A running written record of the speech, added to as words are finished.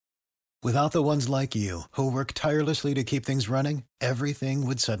Without the ones like you, who work tirelessly to keep things running, everything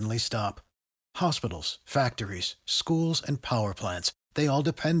would suddenly stop. Hospitals, factories, schools, and power plants, they all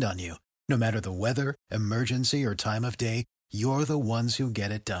depend on you. No matter the weather, emergency, or time of day, you're the ones who get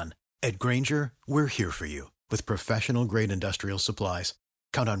it done. At Grainger, we're here for you with professional-grade industrial supplies.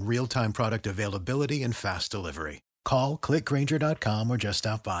 Count on real-time product availability and fast delivery. Call, click Grainger.com, or just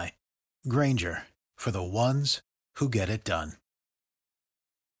stop by. Grainger, for the ones who get it done.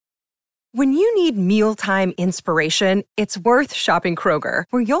 When you need mealtime inspiration, it's worth shopping Kroger,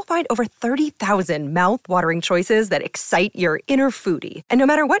 where you'll find over 30,000 mouth-watering choices that excite your inner foodie. And no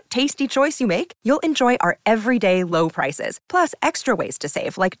matter what tasty choice you make, you'll enjoy our everyday low prices, plus extra ways to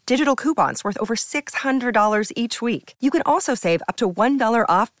save, like digital coupons worth over $600 each week. You can also save up to $1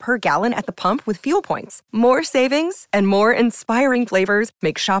 off per gallon at the pump with fuel points. More savings and more inspiring flavors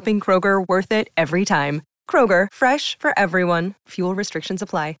make shopping Kroger worth it every time. Kroger, fresh for everyone. Fuel restrictions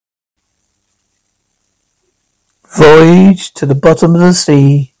apply. Voyage to the bottom of the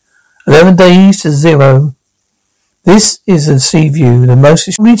sea. 11 days to zero. This is a sea view, the most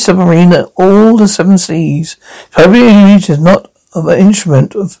extreme submarine in all the seven seas. Voyage is not an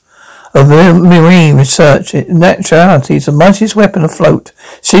instrument of marine research. In actuality, it's the mightiest weapon afloat,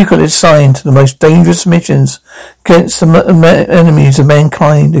 secretly assigned to the most dangerous missions against the enemies of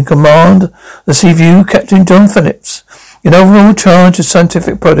mankind. In command of the sea view, Captain John Phillips. In overall charge of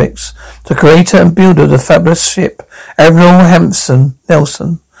scientific projects, the creator and builder of the fabulous ship, Admiral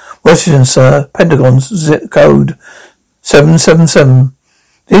Nelson. Washington, sir. Pentagon's zip code 777.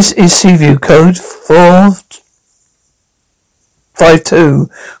 This is Seaview code 452.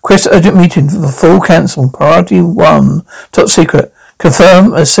 Request urgent meeting for full cancel. Priority 1. Top secret.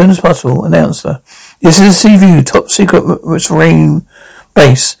 Confirm as soon as possible. Announcer. This is Seaview top secret marine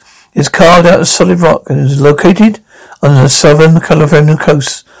base. It's carved out of solid rock and is located on the southern California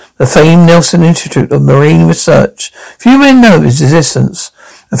coast, the famed Nelson Institute of Marine Research. Few men know its existence.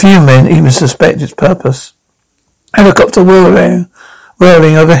 A few men even suspect its purpose. Helicopter whirling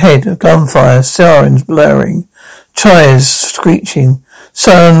overhead, gunfire, sirens blaring, chimes screeching,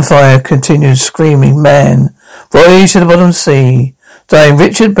 sunfire continues screaming, man. Voyage to the bottom sea. Starring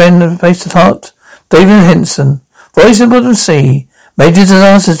Richard Ben Hart, David Henson. Voyage to the bottom sea. Major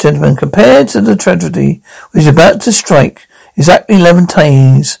disasters, gentlemen, compared to the tragedy which is about to strike exactly 11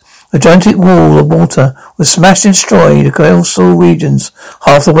 days. A gigantic wall of water was smashed and destroyed the coastal regions,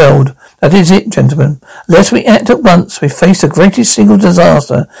 half the world. That is it, gentlemen. Unless we act at once, we face the greatest single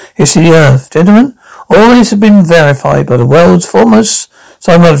disaster history of the earth. Gentlemen, all this has been verified by the world's foremost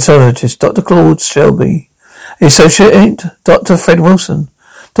seismologist, Dr. Claude Shelby, Associate Dr. Fred Wilson.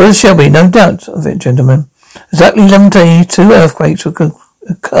 Dr. Shelby, no doubt of it, gentlemen. Exactly 11 days, 2 earthquakes will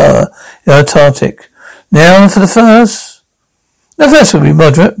occur in the Antarctic. Now for the first. The first will be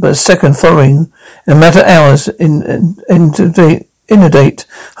moderate, but the second following in a matter of hours inundate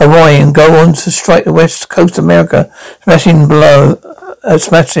Hawaii and go on to strike the west coast of America, smashing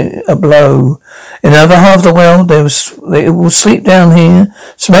a blow. In the other half of the world, they will sweep down here,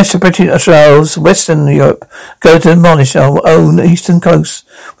 smash the British Isles, Western Europe, go to demolish our own eastern coast.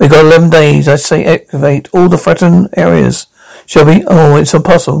 We've got 11 days, I say excavate all the threatened areas. Shelby, oh, it's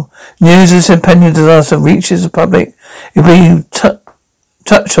impossible. News of this impending disaster reaches the public. It will be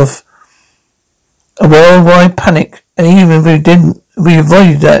touch of a worldwide panic, and even if we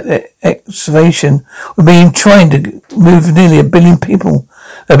avoided that excavation, we've been trying to move nearly 1 billion people.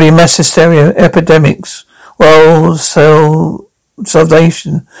 There'll be mass hysteria, epidemics, world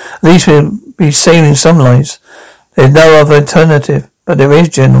salvation. At least we'll be saving some lives. There's no other alternative, but there is,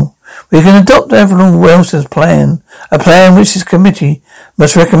 General. We can adopt Admiral Wells's plan, a plan which this committee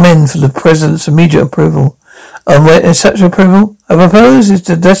must recommend for the President's immediate approval. And when such approval, I propose is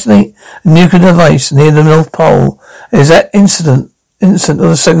to detonate a nuclear device near the North Pole. Is that instant of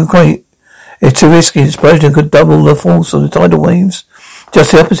the second quake? It's too risky. The explosion could double the force of the tidal waves.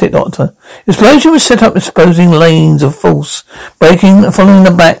 Just the opposite, Doctor. The explosion was set up exposing lanes of force, breaking the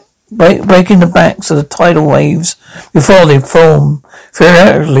backs of the tidal waves before they form.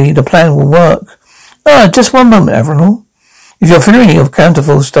 Theoretically, the plan will work. Just one moment, Admiral. If your theory of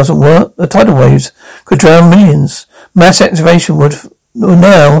counterforce doesn't work, the tidal waves could drown millions. Mass activation would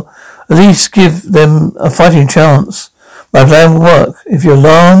now at least give them a fighting chance. My plan will work. If you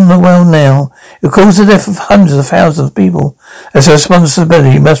alarm the world now, it will cause the death of hundreds of thousands of people. As a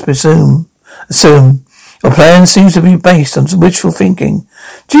responsibility, you must assume. Your plan seems to be based on wishful thinking.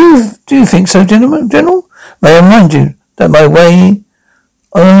 Do you think so, General? May I remind you that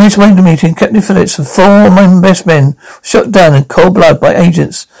on his way to meeting, Captain Phillips and 4 of my best men were shot down in cold blood by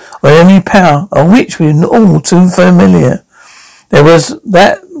agents of enemy power, of which we are all too familiar.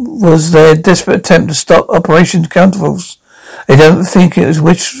 That was their desperate attempt to stop Operation Counterforce. They don't think it was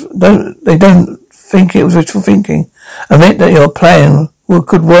wishful thinking. Admit that your plan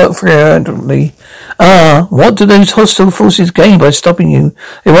could work theoretically. What do those hostile forces gain by stopping you?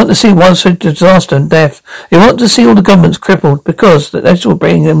 They want to see widespread disaster and death. They want to see all the governments crippled because that will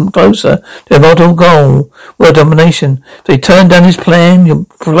bring them closer to their model goal, world domination. If they turn down his plan, you're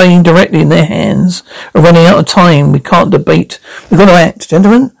playing directly in their hands. We're running out of time. We can't debate. We've got to act,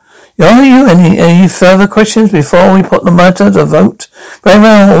 gentlemen. Are you any further questions before we put the matter to vote? Very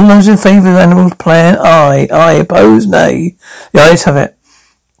well. All those in favour of the animal's plan, aye. Aye. Opposed, nay. The ayes have it.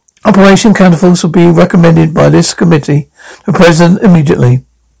 Operation Counterforce will be recommended by this committee to the President immediately.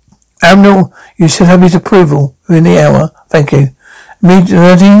 Admiral, you should have his approval within the hour. Thank you.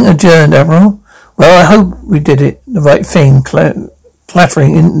 Meeting adjourned, Admiral. Well, I hope we did it. The right thing.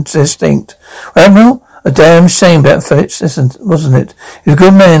 Clattering indistinct. Well, Admiral, a damn shame about Phillips, wasn't it? He's a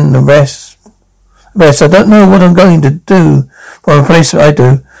good man, the rest. I don't know what I'm going to do for a place I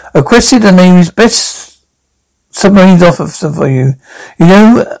do. I requested the Navy's best submarines officer for you. You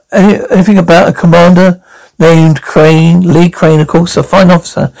know anything about a commander named Crane? Lee Crane, of course, a fine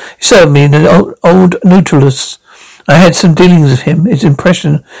officer. He served me in the old Nautilus. I had some dealings with him. My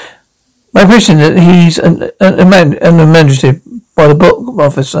impression that he's an administrative by the book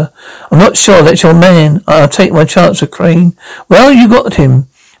officer. I'm not sure that's your man. I'll take my chance with Crane. Well, you got him.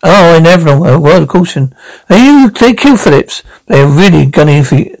 Oh, I never know. A word of caution. They killed Phillips. They were really gunning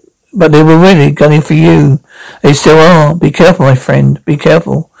for you. But they were really gunning for you. They still are. Be careful, my friend. Be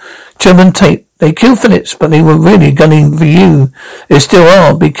careful. German tape. They killed Phillips, but they were really gunning for you. They still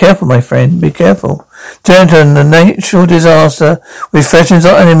are. Be careful, my friend. Be careful. Gentlemen, the natural disaster which threatens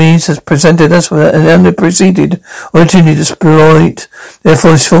our enemies has presented us with an unprecedented opportunity to exploit their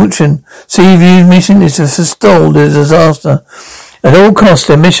misfortune. Seaview's mission is to forestall the disaster. At all costs,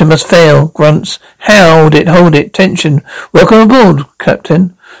 their mission must fail. Grunts. Hold it. Tension. Welcome aboard,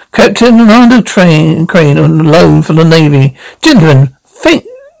 Captain. Captain Commander Crane on loan for the Navy. Gentlemen, thank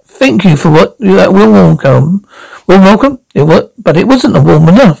you for that warm welcome. Warm welcome? But it wasn't warm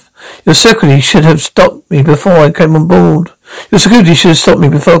enough. Your secretary should have stopped me before I came on board. By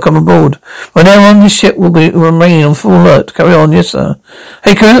now on, this ship will remain on full alert. Carry on, yes, sir.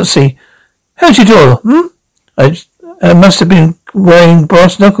 Hey, Currency, how'd you do? I must have been wearing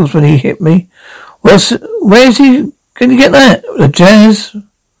brass knuckles when he hit me. Well, where's he? Can you get that? The jazz?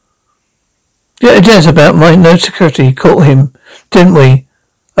 Get a jazz about my no security. Caught him, didn't we?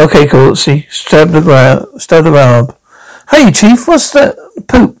 Okay, Currency. Stab the rab. Hey, Chief, what's that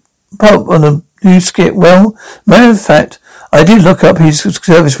poop on the new skip? Well, matter of fact, I did look up his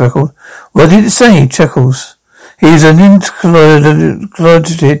service record. What did it say, Chuckles? He's an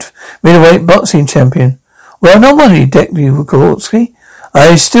intercollegiate middleweight boxing champion. Well, not only decked you, Kowalski.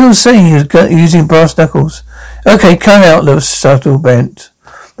 I still say he's using brass knuckles. Okay, come out, little subtle bent.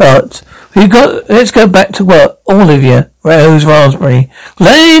 But let's go back to work, all of you. Rose Raspberry.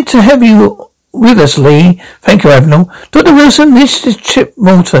 Glad to have you with us, Lee. Thank you, Admiral. Dr. Wilson, this is Chip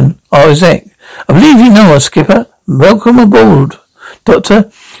Morton, our exec. I believe you know us, Skipper. Welcome aboard, Doctor.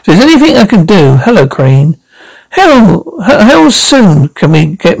 If there's anything I can do, hello, Crane. How soon can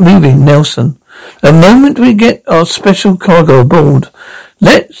we get moving, Nelson? The moment we get our special cargo aboard.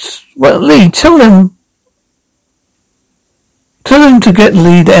 Lee, tell them to get the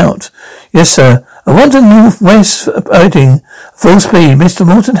lead out. Yes, sir. I want a northwest heading, full speed. Mr.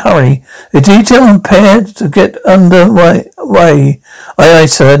 Morton, hurry. The detail impaired to get under way. Aye,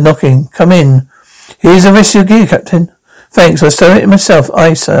 sir. Knocking. Come in. Here's the rest of your gear, Captain. Thanks. I'll stow it myself.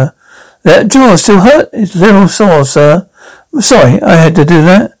 Aye, sir. That jaw still hurt? It's a little sore, sir. I'm sorry I had to do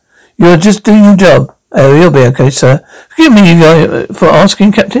that. You're just doing your job. Oh, you'll be okay, sir. Forgive me for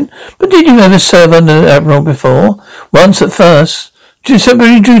asking, Captain, but did you ever serve under the Admiral before? Once at first. Did you serve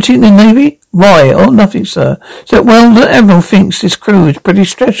any duty in the Navy? Why? Oh, nothing, sir. So, well, the Admiral thinks this crew is pretty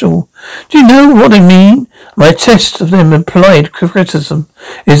special. Do you know what I mean? My test of them implied criticism.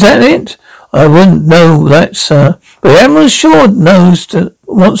 Is that it? I wouldn't know that, sir. But the Admiral sure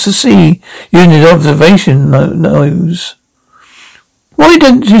wants to see unit observation knows. Why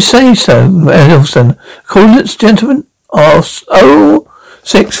didn't you say so, Elson? Coordinates, gentlemen, are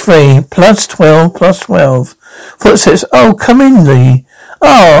 063 plus 12. Footsteps. Oh, come in, Lee.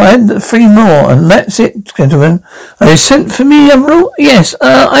 Oh, and 3 more, and that's it, gentlemen. Are you sent for me, Admiral? Yes,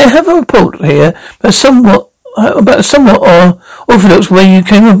 I have a report here, but somewhat about somewhat orthodox way you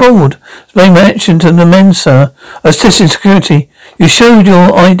came aboard. Explain my action to the men, sir. I was testing security. You showed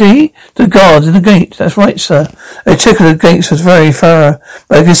your ID to the guards in the gate. That's right, sir. A check of the gates was very thorough,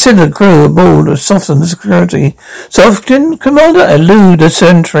 but I considered the crew aboard was softened the security. Softened, Commander? Elude the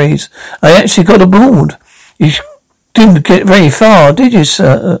sentries. I actually got aboard. You didn't get very far, did you,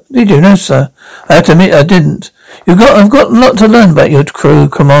 sir? Did you? No, sir. I have to admit I didn't. I've got a lot to learn about your crew,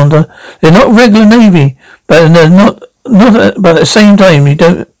 Commander. They're not regular Navy, but they're not, but at the same time, you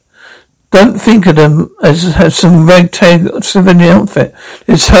don't think of them as some ragtag civilian outfit.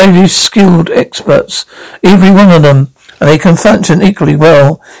 It's highly skilled experts, every one of them, and they can function equally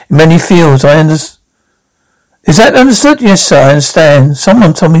well in many fields. I understand. Is that understood? Yes, sir, I understand.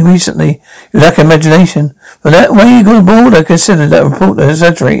 Someone told me recently you lack imagination. But that way you got aboard, I considered that report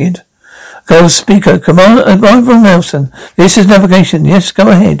exaggerated. Go speaker, Commander Admiral Nelson. This is navigation. Yes, go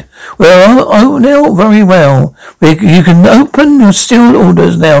ahead. Well, now, very well. You can open your steel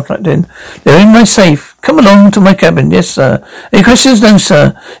orders now, Captain. They're in my safe. Come along to my cabin. Yes, sir. Any questions? No,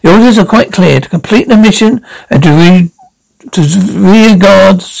 sir. The orders are quite clear. To complete the mission and to rear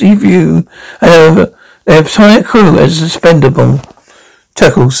guard sea view and the entire crew is expendable.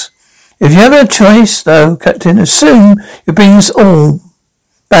 Chuckles. If you have a choice, though, Captain, assume you bring us all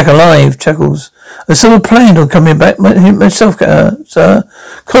back alive. Chuckles. I sort of planned on coming back myself, sir.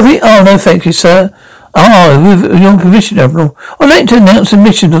 Coffee? Oh, no, thank you, sir. With your permission, Admiral, I'd like to announce a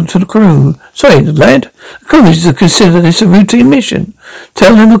mission to the crew. Sorry, lad. The crew is to consider this a routine mission.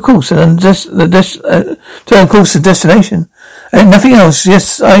 Tell them, of course, the destination. And nothing else.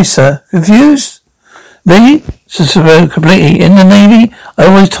 Yes, aye, sir. Confused? Me? Completely. In the Navy, I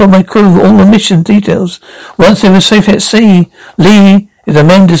always told my crew all the mission details. Once they were safe at sea, if the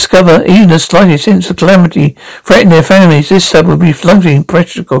men discover even the slightest sense of calamity threatening their families, this sub would be floating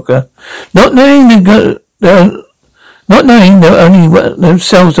pressure cooker. Not knowing they're only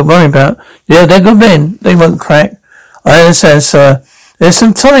themselves to worry about. Yeah, they're good men. They won't crack. I understand, sir. There's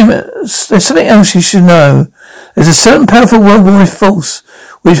something else you should know. There's a certain powerful World War force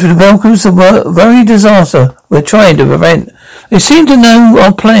which welcomes the very disaster we're trying to prevent. They seem to know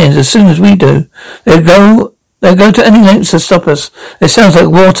our plans as soon as we do. They'll go to any lengths to stop us. It sounds like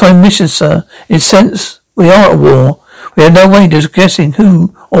wartime missions, sir. In a sense, we are at war. We have no way of guessing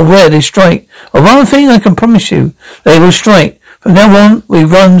who or where they strike. But one thing I can promise you, they will strike. From now on, we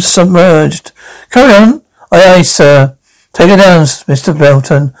run submerged. Carry on. Aye, aye, sir. Take it down, Mr.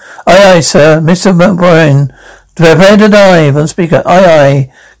 Belton. Aye, aye, sir. Mr. O'Brien. Prepare to dive on speaker. Aye,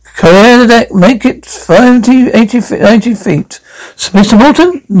 aye. Clear the deck. Make it 80 feet. Mr.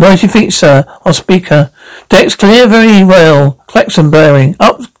 Bolton? 90 feet, sir. On speaker. Deck's clear very well. Klaxon bearing.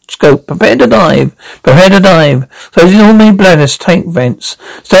 Up scope. Prepare to dive. Closing all main bladders, tank vents.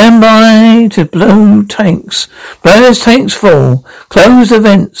 Stand by to blow tanks. Bladders, tanks full. Close the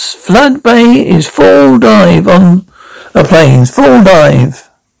vents. Flood bay is full dive on the planes. Full dive.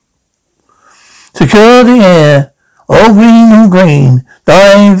 Secure the air. All green.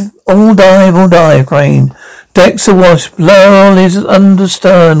 All dive, crane. Decks awash. Blow is under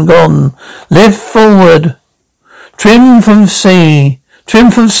stern, gone. Lift forward. Trim from sea.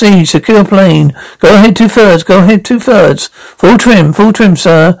 Secure plane. Go ahead 2/3. Full trim,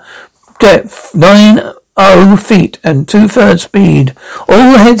 sir. Depth 90 feet and 2/3 speed.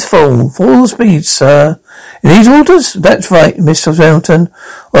 All heads full speed, sir. In these waters? That's right, Mr. Belton.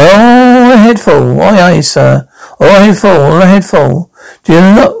 All ahead full. Aye, aye, sir. All ahead full.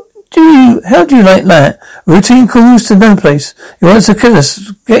 How do you like that? Routine cruise to no place. He wants to kill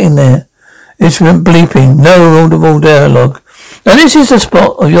us getting there. Instrument bleeping. No audible dialogue. Now this is the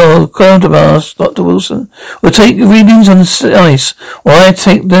spot of your counterpart, Dr. Wilson. We'll take readings on the ice while I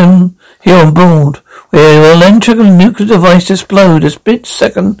take them here on board. We will then trigger a nuclear device to explode a split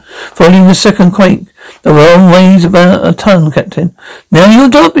second following the second quake. The world weighs about a ton, Captain. Now your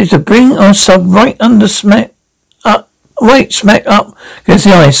job is to bring our sub right smack up against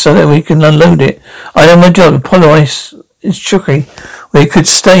the ice so that we can unload it. I know my job. Polar ice is tricky. We could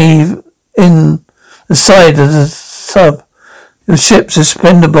stay in the side of the sub. The ship's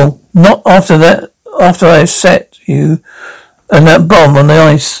expendable. Not after I set you and that bomb on the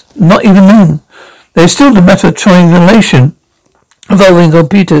ice. Not even then. There's still the matter of triangulation involving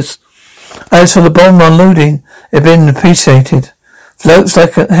computers. As for the bomb unloading, it's been appreciated. Floats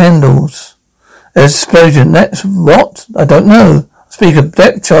like it handles. There's explosion. That's what? I don't know. Speak of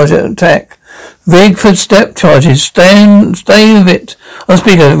depth charge attack. Rig for depth charges. Stay with it. On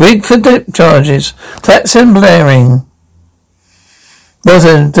speaker. Rig for depth charges. Klaxon blaring. Those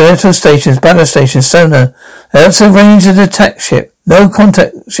are directional stations, battle stations, sonar. They also range of the attack ship. No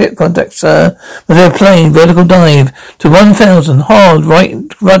ship contact, sir. With a plane, vertical dive to 1,000. Hard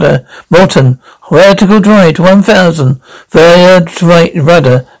right rudder, Morton. Vertical drive to 1,000. Third right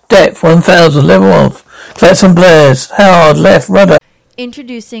rudder, depth 1,000. Level off. Klaxon blares. Hard left rudder.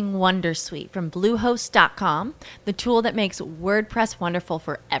 Introducing Wondersuite from Bluehost.com, the tool that makes WordPress wonderful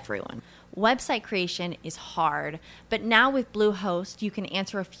for everyone. Website creation is hard, but now with Bluehost, you can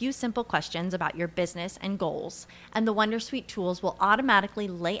answer a few simple questions about your business and goals, and the Wondersuite tools will automatically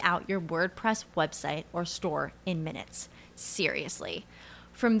lay out your WordPress website or store in minutes. Seriously.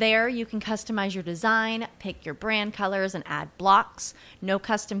 From there, you can customize your design, pick your brand colors, and add blocks. No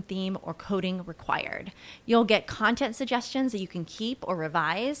custom theme or coding required. You'll get content suggestions that you can keep or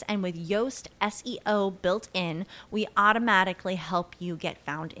revise, and with Yoast SEO built in, we automatically help you get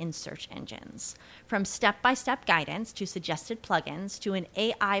found in search engines. From step-by-step guidance to suggested plugins to an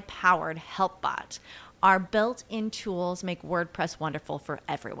AI-powered help bot, our built-in tools make WordPress wonderful for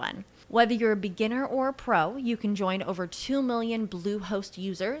everyone. Whether you're a beginner or a pro, you can join over 2 million Bluehost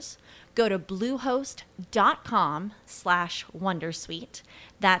users. Go to bluehost.com/wondersuite.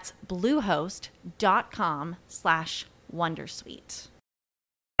 That's bluehost.com/wondersuite.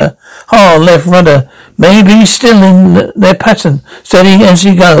 Hard left rudder may be still in their pattern, steady as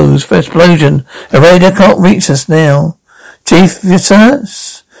she goes for explosion. A radar can't reach us now. Chief, sir?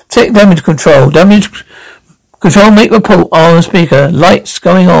 Check damage control. Damage control, make report on speaker. Lights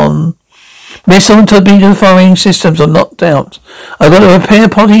going on. Missile and torpedo firing systems are knocked out. I've got a repair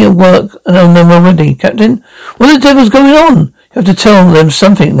party at work and on them already. Captain, what the devil's going on? You have to tell them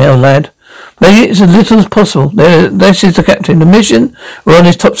something now, lad. Make it as little as possible. This is the captain. The mission, we're on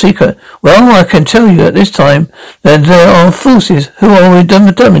is top secret. Well, I can tell you at this time that there are forces who are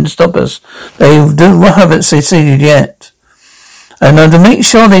determined to stop us. They haven't succeeded yet. And to make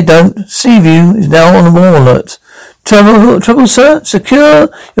sure they don't, Seaview is now on the war alert. Trouble, sir? Secure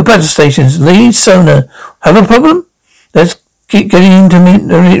your battle stations. Lead sonar. Have a problem? Let's keep getting into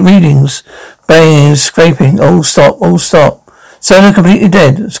the readings. Banging, scraping. All stop. Sonar completely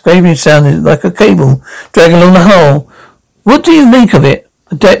dead. Scraping sounded like a cable dragging along the hull. What do you make of it?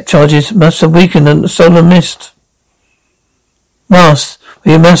 The depth charges must have weakened the solar mist.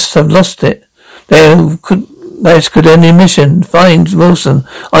 We must have lost it. This could end the mission. Find Wilson.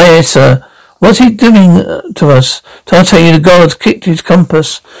 Aye, sir. What's he doing to us? I'll tell you, the gods kicked his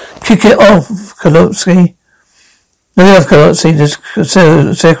compass. Kick it off, Kolotsky. Look off, Kolotsky. The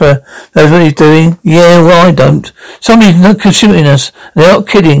secretary knows what he's doing. Yeah, well, I don't. Somebody's shooting us. They're not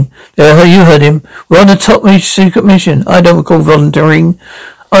kidding. You heard him. We're on the top secret mission. I don't recall volunteering.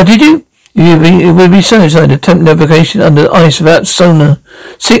 Oh, did you? It would be so inside attempt navigation under ice without sonar.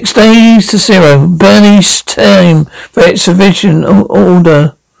 6 days to 0. Barely time for exhibition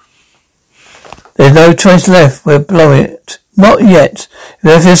order. There's no choice left. We'll blow it. Not yet.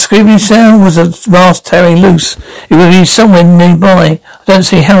 If the screaming sound was a mast tearing loose, it would be somewhere nearby. I don't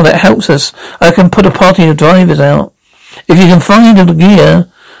see how that helps us. I can put a party of drivers out. If you can find the gear,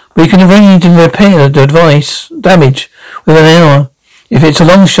 we can arrange and repair the device damage within an hour. If it's a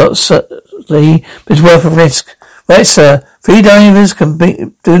long shot, certainly, but it's worth a risk. Right, sir. 3 divers can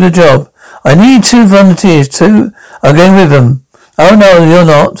do the job. I need 2 volunteers. 2 are going with them. Oh no, you're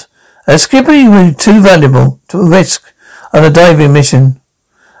not. A skipper, you were too valuable to risk on a diving mission.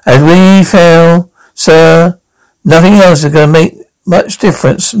 As we fail, sir, nothing else is going to make much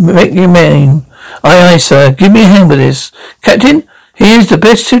difference. Make you mean. Aye, sir. Give me a hand with this. Captain, here's the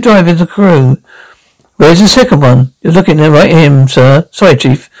best 2 drivers of the crew. Where's the second one? You're looking at right at him, sir. Sorry,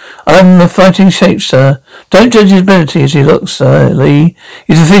 Chief. I'm a fighting shape, sir. Don't judge his ability as he looks, sir, Lee.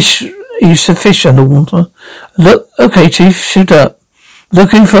 He's a fish underwater. Look, okay, Chief, shoot up.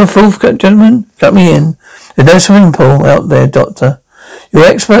 Looking for a 4th gentleman? Cut me in. There's no swimming pool out there, Doctor. Your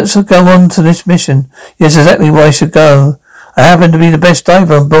experts will go on to this mission. Yes, exactly where I should go. I happen to be the best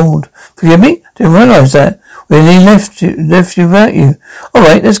diver on board. Forgive me? Didn't realize that. We only left you without you. All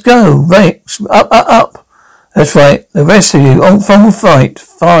right, let's go. Right, up. That's right. The rest of you, on full fight.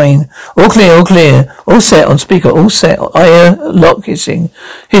 Fine. All clear. All set on speaker. All set. I hear lock hissing.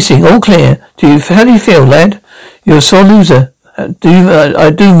 All clear. How do you feel, lad? You're a sore loser.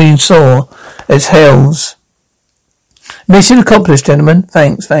 I do mean sore as hells. Mission accomplished, gentlemen.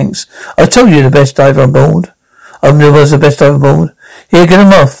 Thanks. I told you the best diver on board. I was the best diver on board. Here, get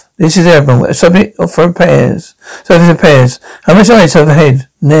them off. This is everyone. Subject for repairs. Service repairs. How much ice overhead?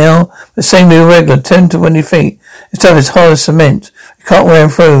 Now, the same with regular, 10 to 20 feet. This stuff is hard as cement. You can't wear them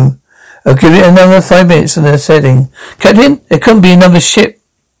through. I'll give it another 5 minutes and they're setting. Captain, there couldn't be another ship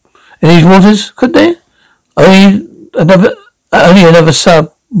in these waters, could there? Only another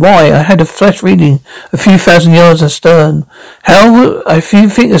sub Why? I had a flash reading a few thousand yards astern. How? If you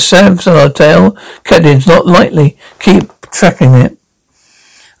think the stabs on our tail, Captain's not likely. Keep tracking it.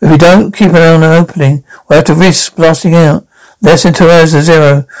 If we don't keep an eye on an opening, we'll have to risk blasting out. Less than 2 hours to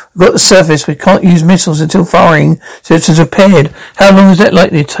zero. We've got the surface. We can't use missiles until firing systems repaired. How long is that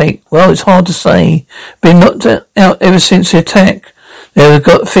likely to take? Well, it's hard to say. Been knocked out ever since the attack. We've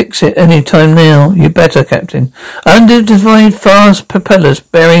got to fix it any time now. You better, Captain. Unidentified fast propellers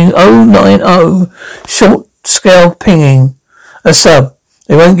bearing 090. Short scale pinging. A sub.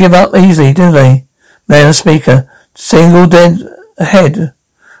 They won't give up easily, do they? Man on speaker. Single dead ahead.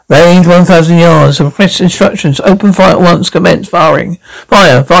 Range 1,000 yards. Press instructions. Open fire at once. Commence firing.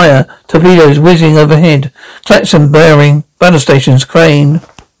 Fire. Fire. Torpedoes whizzing overhead. Klaxon bearing. Battle stations. Crane.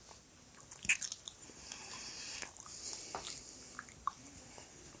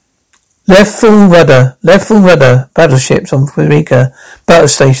 Left full rudder. Battleships on speaker. Battle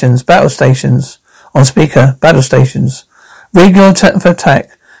stations. On speaker. Battle stations. Regular attack for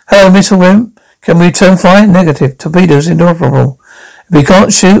attack. Hello, missile room. Can we return fire? Negative. Torpedoes inoperable. If we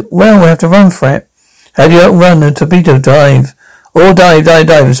can't shoot, well, we have to run for it. How do you outrun a torpedo dive? All dive,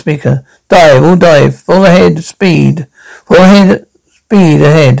 speaker. Dive, all dive. Full ahead, speed. Speed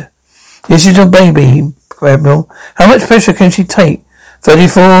ahead. This is your baby, Admiral. How much pressure can she take?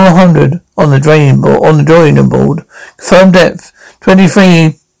 3,400 on the draining board. Confirmed depth,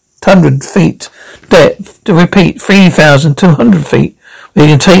 2,300 feet. Depth, to repeat, 3,200 feet. We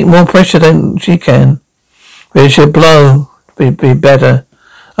can take more pressure than she can. We should blow. Be better.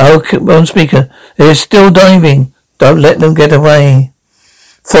 Oh, on speaker. They're still diving. Don't let them get away.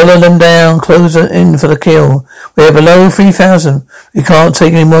 Follow them down. Close in for the kill. We are below 3,000. We can't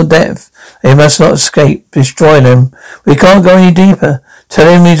take any more depth. They must not escape. Destroy them. We can't go any deeper. Tell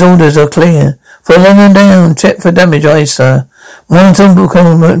him his orders are clear. Follow them down. Check for damage, aye, sir. Monitor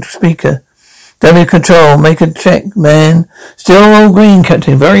speaker. Damage control. Make a check, man. Still all green,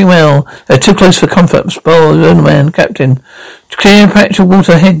 Captain. Very well. They're too close for comfort. Spoil man, Captain. Clear patch of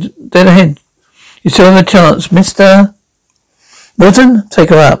water ahead. Dead ahead. You still have a chance, Mr. Wilson, take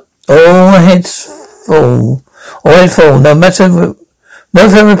her up. All heads full. All heads full. No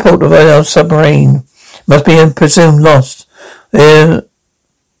further report of our submarine. Must be presumed lost. Where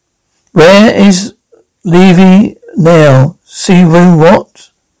is Levy now? See what?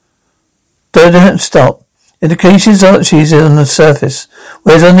 Don't stop. Indications are she's on the surface.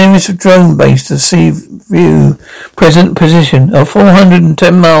 Where's our nearest drone base to see view? Present position of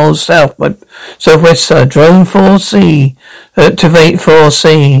 410 miles south by southwest side. Drone 4C. Activate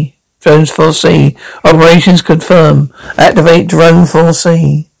 4C. Drones 4C. Operations confirm. Activate drone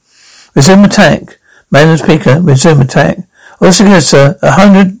 4C. Resume attack. Man and speaker. Resume attack. Also good, sir.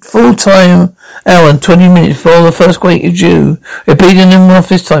 100 full-time hour and 20 minutes before the first quake is due. Repeating them off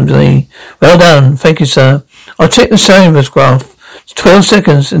this time, Lee. Well done. Thank you, sir. I'll check the service graph. It's 12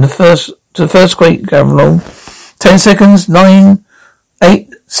 seconds in the first quake, Admiral. 10 seconds. 9, 8,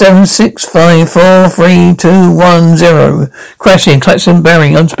 7, 6, 5, 4, 3, 2, 1, 0. Crashing. Klaxon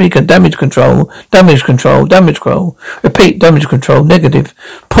bearing. On speaker. Damage control. Repeat. Damage control. Negative.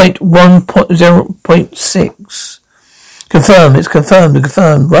 0.6. Confirmed. It's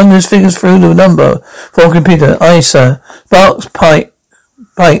confirmed. Run those figures through the number for computer. Aye, sir. Sparks, Pike.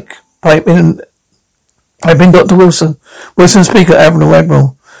 I've been Dr. Wilson. Wilson speaker,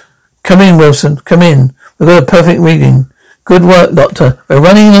 Admiral. Come in, Wilson. Come in. We've got a perfect reading. Good work, Doctor. We're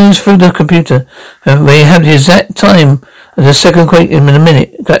running those through the computer. And we have the exact time of the second quake in a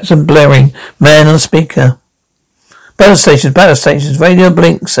minute. Klaxon blaring. Man on speaker. Battle stations. Radio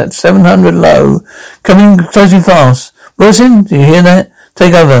blinks at 700 low. Coming closing fast. Wilson, do you hear that?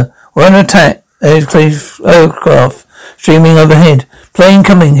 Take over. We're under attack. Aircraft streaming overhead. Plane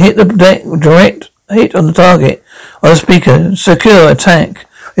coming. Hit the deck. Direct hit on the target. On the speaker. Secure attack.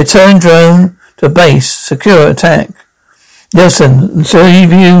 Return drone to base. Secure attack. Nelson, still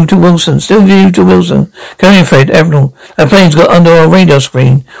view to Wilson. Coming, Fred, Admiral. That plane's got under our radar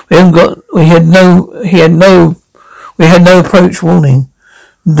screen. We had no approach warning.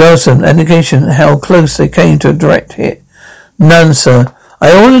 Nelson, indication how close they came to a direct hit. None, sir.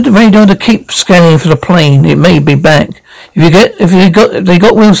 I ordered the radar to keep scanning for the plane. It may be back. If they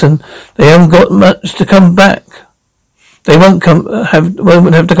got Wilson, they haven't got much to come back. They won't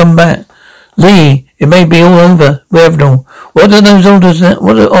have to come back. Lee, it may be all over. Admiral, what are those orders now?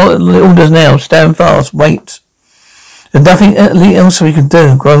 What are the orders now? Stand fast. Wait. There's nothing else we can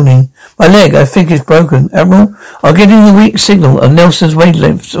do. Groaning. My leg, I think, is broken. Admiral, I'll get in the weak signal of Nelson's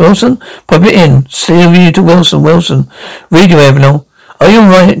wavelength. Wilson, pop it in. Steer view to Wilson. Read you, Admiral. Are you all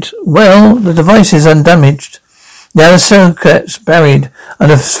right? Well, the device is undamaged. Now the circuit's buried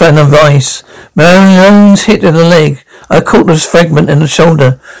under a fan of ice. Malone's hit in the leg. I caught this fragment in the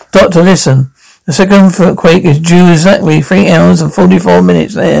shoulder. Doctor, listen. The second quake is due exactly 3 hours and 44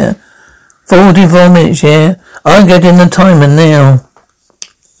 minutes there. 44 minutes, yeah. I'm getting the timer now.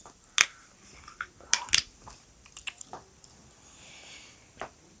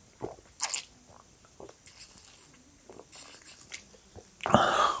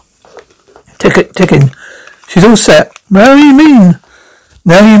 Ticking. She's all set. Now you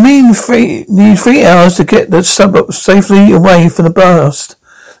mean 3 hours to get the suburb safely away from the blast.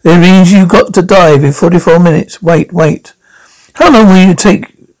 It means you got to dive in 44 minutes. Wait. How long will you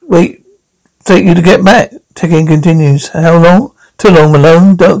take you to get back? Ticking continues. How long? Too long,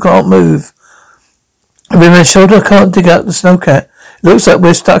 Malone. Can't move. With my shoulder, I can't dig out the snowcat. It looks like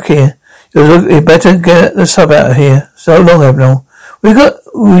we're stuck here. You better get the sub out of here. So long, Abnall. We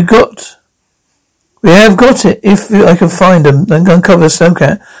have got it. If I can find them, then uncover the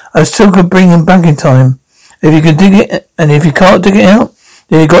snowcat. I still could bring them back in time. If you can dig it, and if you can't dig it out,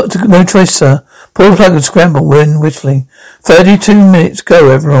 then you got no choice, sir. Pull the plug and scramble, whistling. 32 minutes,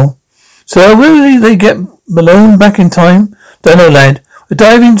 go, Everall. So will they get Malone back in time? Don't know, lad. We're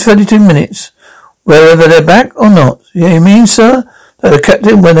diving 32 minutes. Wherever they're back or not. You mean, sir, that the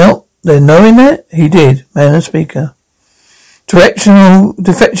captain went out there knowing that? He did. Man on speaker. Directional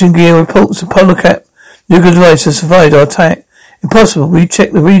defection gear reports the polar cap nuclear device has survived our attack. Impossible. We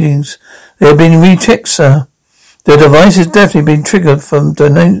checked the readings. They have been rechecked, sir. The device has definitely been triggered from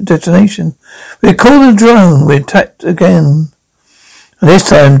detonation. We called the drone. We attacked again. And this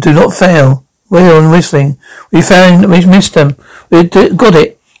time, do not fail. We're on whistling. We missed them. We got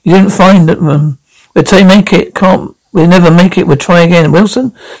it. You didn't find them. We'll make it. We'll never make it. We'll try again.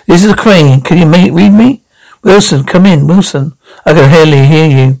 Wilson, this is a crane. Can you read me? Wilson, come in, Wilson. I can hardly hear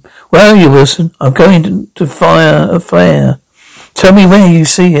you. Where are you, Wilson? I'm going to fire a flare. Tell me where you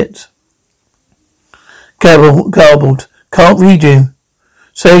see it. Garbled. Can't read you.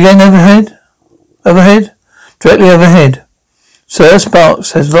 Say again, overhead? Overhead? Directly overhead. Sir,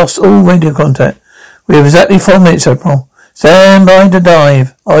 Sparks has lost all radio contact. We have exactly 4 minutes, April. Stand by to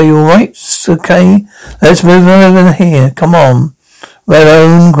dive. Are you alright? Okay. Let's move over here. Come on.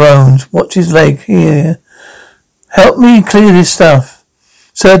 Malone groans. Watch his leg here. Help me clear this stuff.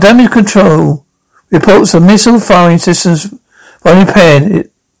 Sir, damage control reports the missile firing systems were repaired.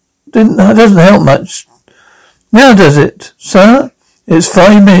 It doesn't help much. Now does it, sir? It's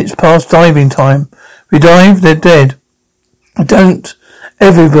 5 minutes past diving time. We dive, they're dead. Don't.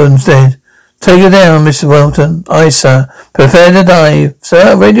 Everyone's dead. Take it down, Mr. Welton. Aye, sir. Prepare to dive.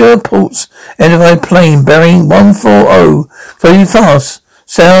 Sir, radio reports identified plane bearing 140. Closing fast.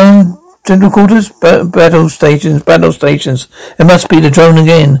 Sound. General quarters, battle stations. It must be the drone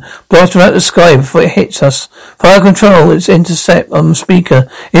again. Blast out the sky before it hits us. Fire control, it's intercept on speaker.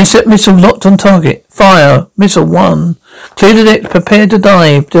 Intercept missile locked on target. Fire, missile 1. Clear the deck, prepare to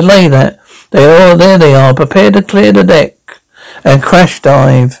dive. Delay that. There they are. Prepare to clear the deck. And crash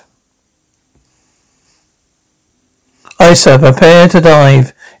dive. Aye, sir, prepare to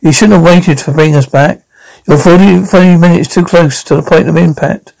dive. You shouldn't have waited for bringing us back. You're 40 minutes too close to the point of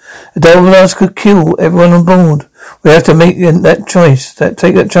impact. A double blast could kill everyone on board. We have to make that choice.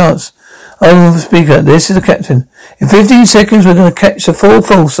 Take that chance. I'm the speaker. This is the captain. In 15 seconds, we're going to catch the full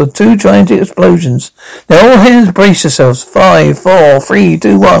force of 2 gigantic explosions. Now, all hands brace yourselves. 5, 4, 3,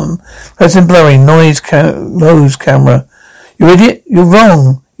 2, 1. Pressing blurring nose camera. You idiot! You're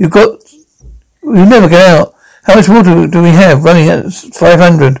wrong. You'll never get out. How much water do we have running at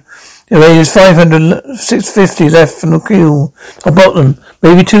 500? There's 650 left from the keel. Or bottom.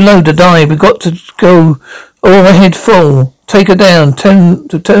 Maybe too low to dive. We've got to go overhead full. Take her down. 10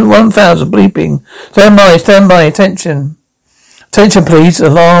 to 1,000 bleeping. Stand by. Attention. Attention, please.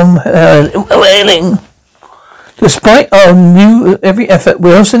 Alarm. Wailing. Despite our every effort,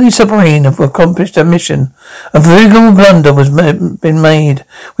 Wilson and his submarine have accomplished their mission. A very blunder has been made.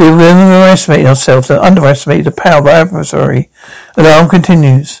 We have overestimated ourselves and underestimated the power of our adversary. Alarm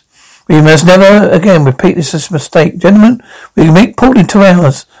continues. We must never again repeat this mistake. Gentlemen, we can make port in 2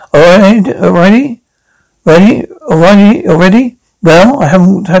 hours. Already? Well, I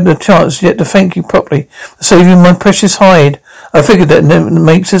haven't had the chance yet to thank you properly for saving my precious hide. I figured that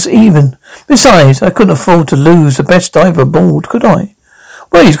makes us even. Besides, I couldn't afford to lose the best diver aboard, could I?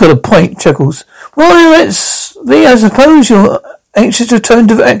 Well, he's got a point, Chuckles. Well, I suppose you're anxious to return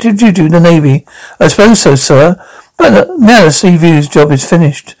to active duty in the Navy. I suppose so, sir. But now the Seaview's job is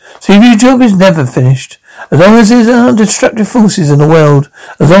finished. Seaview's job is never finished. As long as there are destructive forces in the world,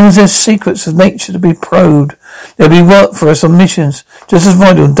 as long as there's secrets of nature to be probed, there'll be work for us on missions, just as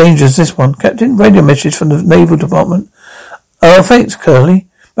vital and dangerous as this one. Captain, radio message from the Naval Department. Oh, thanks, Curly.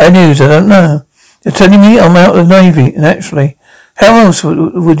 Bad news, I don't know. You're telling me I'm out of the Navy, and actually, how else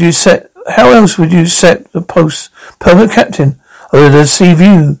would you set the post permanent captain of the Sea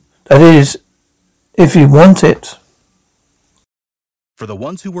View? That is, if you want it. For the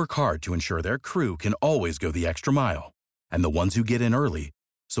ones who work hard to ensure their crew can always go the extra mile, and the ones who get in early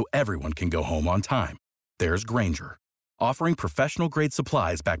so everyone can go home on time, there's Grainger, offering professional-grade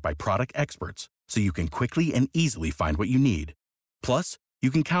supplies backed by product experts so you can quickly and easily find what you need. Plus, you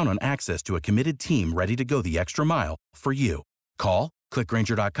can count on access to a committed team ready to go the extra mile for you. Call, click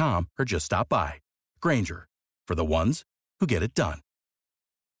Grainger.com, or just stop by. Grainger, for the ones who get it done.